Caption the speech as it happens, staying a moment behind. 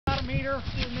meter,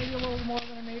 maybe a little more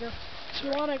than a meter.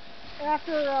 You want to,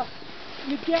 after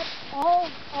you get all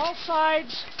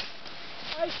sides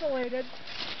isolated,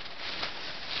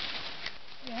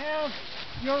 you have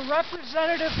your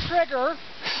representative trigger,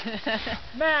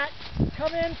 Matt,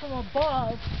 come in from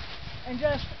above and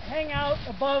just hang out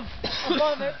above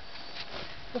it.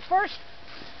 The first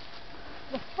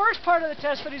part of the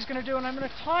test that he's going to do, and I'm going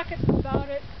to talk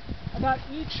about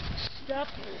each step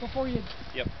before you,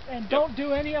 and don't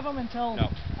do any of them until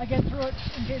I get through it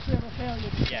in case we have a failure.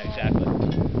 Yeah, exactly.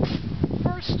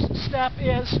 First step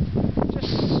is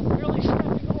just really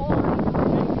stepping all around the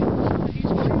ring so that he's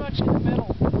pretty much in the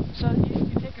middle. So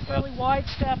you take a fairly wide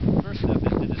step. First step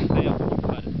is, did it fail when you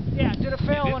cut it? Yeah, did it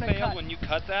fail when it cut? If it failed when you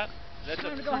cut that, that's a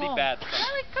pretty bad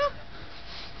sign.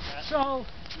 So,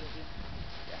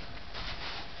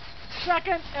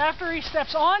 second, after he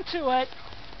steps onto it,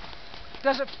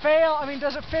 does it fail? I mean,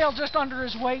 does it fail just under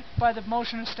his weight by the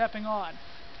motion of stepping on?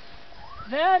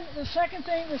 Then the second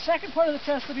part of the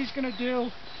test that he's going to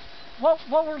do, what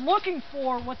we're looking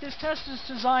for, what this test is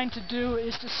designed to do,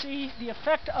 is to see the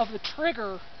effect of the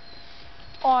trigger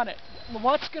on it.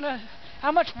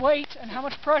 How much weight and how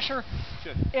much pressure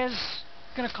is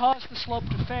going to cause the slope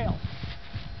to fail.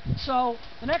 So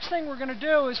the next thing we're going to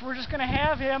do is we're just going to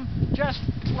have him just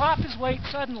drop his weight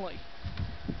suddenly,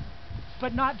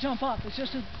 but not jump up. It's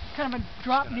just a kind of a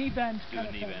drop knee bend kind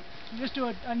of thing. You just do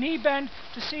a knee bend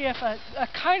to see if a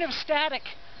kind of static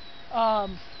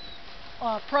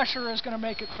pressure is going to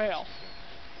make it fail.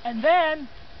 And then,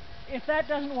 if that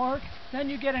doesn't work, then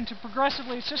you get into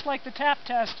progressively, it's just like the tap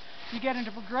test, you get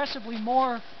into progressively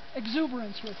more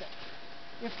exuberance with it.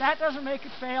 If that doesn't make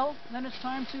it fail, then it's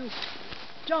time to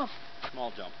jump.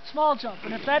 Small jump. Small jump.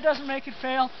 And if that doesn't make it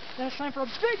fail, then it's time for a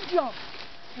big jump.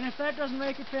 And if that doesn't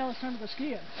make it fail, it's time to go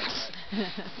skiing.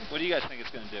 What do you guys think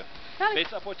it's going to do?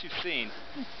 Based off what you've seen,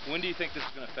 when do you think this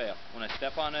is going to fail? When I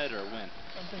step on it, or when?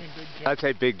 I'm thinking big jump. I'd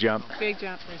say big jump. Big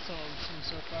jump. Based on what we've seen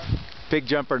so far. Big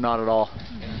jump or not at all.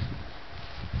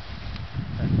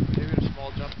 Maybe a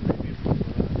small jump. Maybe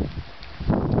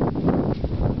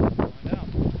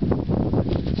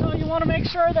so you want to make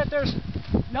sure that there's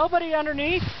nobody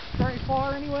underneath, very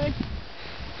far anyway.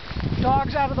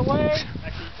 Dogs out of the way.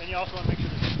 Actually, and you also want to make sure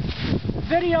there's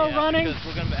video running. Because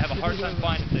we're going to have a hard time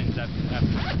finding things after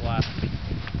this blast.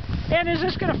 And is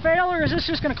this going to fail, or is this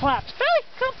just going to collapse? Billy,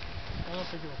 come. I don't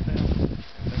think it will fail.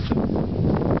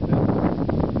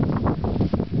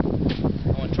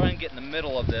 I want to try and get in the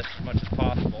middle of this as much as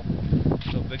possible.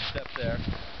 So big step there.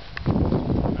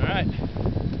 All right.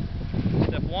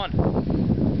 Step one.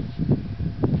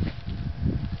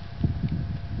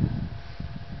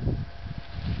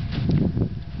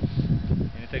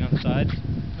 Anything on the sides?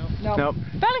 No. Nope.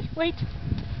 Billy, wait.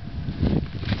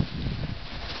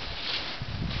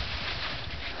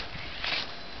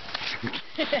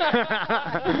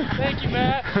 Thank you,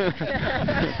 Matt.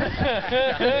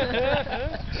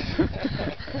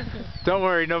 Don't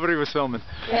worry, nobody was filming.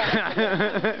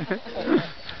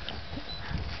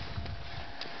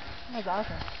 That's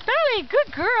awesome. Billy,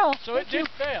 good girl. So it did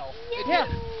fail. Yeah.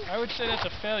 I would say that's a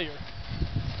failure,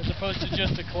 as opposed to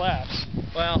just a collapse.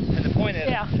 Well, and the point is,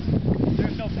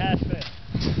 there's no pass fail.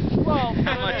 Well,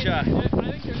 how much? I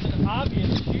think there's an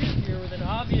obvious shear here with an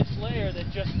obvious layer that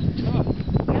just took.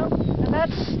 Yep, and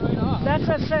that's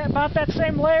about that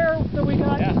same layer that we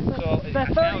got. Yeah. So the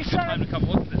 30 time to come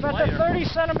look at this about layer. the 30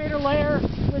 centimeter layer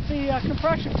with the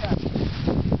compression test.